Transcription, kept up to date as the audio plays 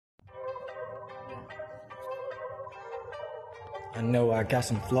I know I got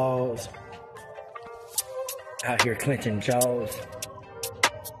some flaws. Out here clenching jaws.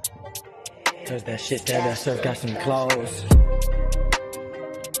 Cause that shit that I serve got some claws.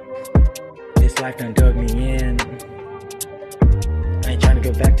 This life done dug me in. I ain't tryna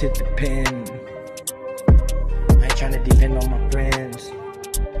go back to the pen. I ain't tryna depend on my friends.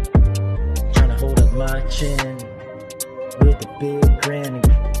 Tryna hold up my chin with a big grin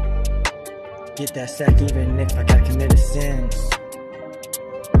and get that sack even if I gotta commit a sin.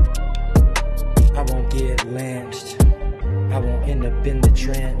 I won't get lynched. I won't end up in the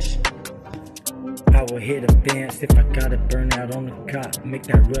trench. I will hit a fence if I gotta burn out on the cop. Make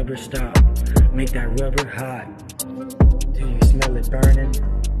that rubber stop. Make that rubber hot. Till you smell it burning.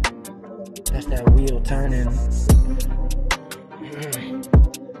 That's that wheel turning.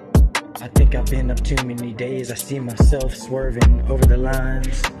 I think I've been up too many days. I see myself swerving over the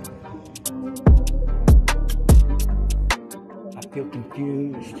lines. I feel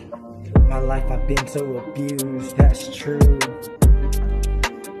confused. My life I've been so abused, that's true.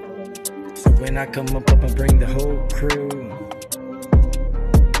 So when I come up and bring the whole crew,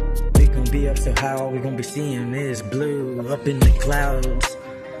 we gon' be up so high, all we gon' be seeing is blue. Up in the clouds,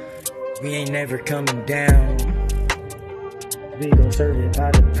 we ain't never coming down. We gon' serve it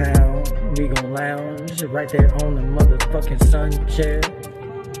by the pound. We gon' lounge right there on the motherfucking sun chair.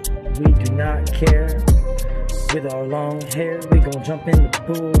 We do not care. With our long hair, we gon' jump in the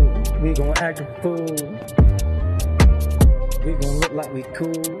pool. We gon' act a fool. We gon' look like we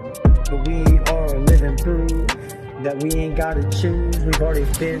cool, but we are living proof that we ain't gotta choose. We've already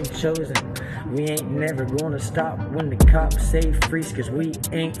been chosen. We ain't never gonna stop when the cops say freeze, cause we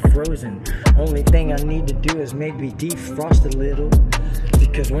ain't frozen. Only thing I need to do is maybe defrost a little,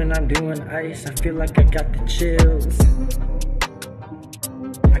 because when I'm doing ice, I feel like I got the chills.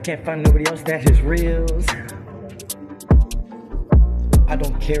 I can't find nobody else that is reals. I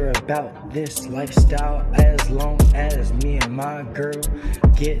don't care about this lifestyle as long as me and my girl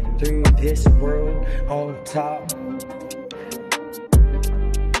get through this world on top.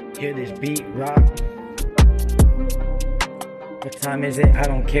 Hear this beat rock. What time is it? I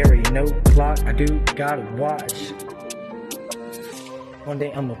don't carry no clock. I do gotta watch. One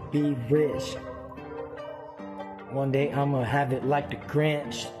day I'ma be rich. One day I'ma have it like the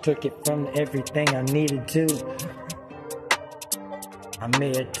Grinch. Took it from everything I needed to. I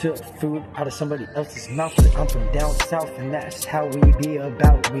may have took food out of somebody else's mouth, but I'm from down south and that's how we be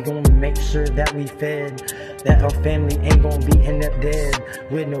about. We gonna make sure that we fed, that our family ain't gonna be end up dead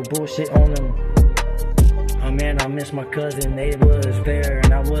with no bullshit on them. Oh man, I miss my cousin, they was there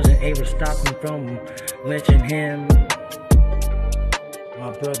and I wasn't able to stop him from lynching him.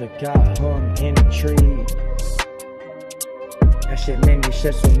 My brother got hung in a tree. That shit made me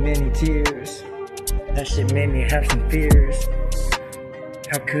shed so many tears. That shit made me have some fears.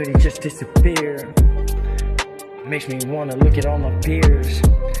 How could he just disappear? Makes me wanna look at all my peers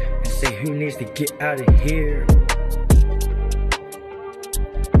and say, who needs to get out of here?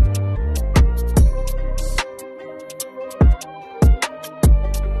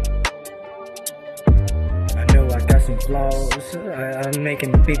 I know I got some flaws. I'm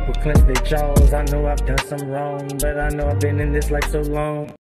making people clench their jaws. I know I've done some wrong, but I know I've been in this life so long.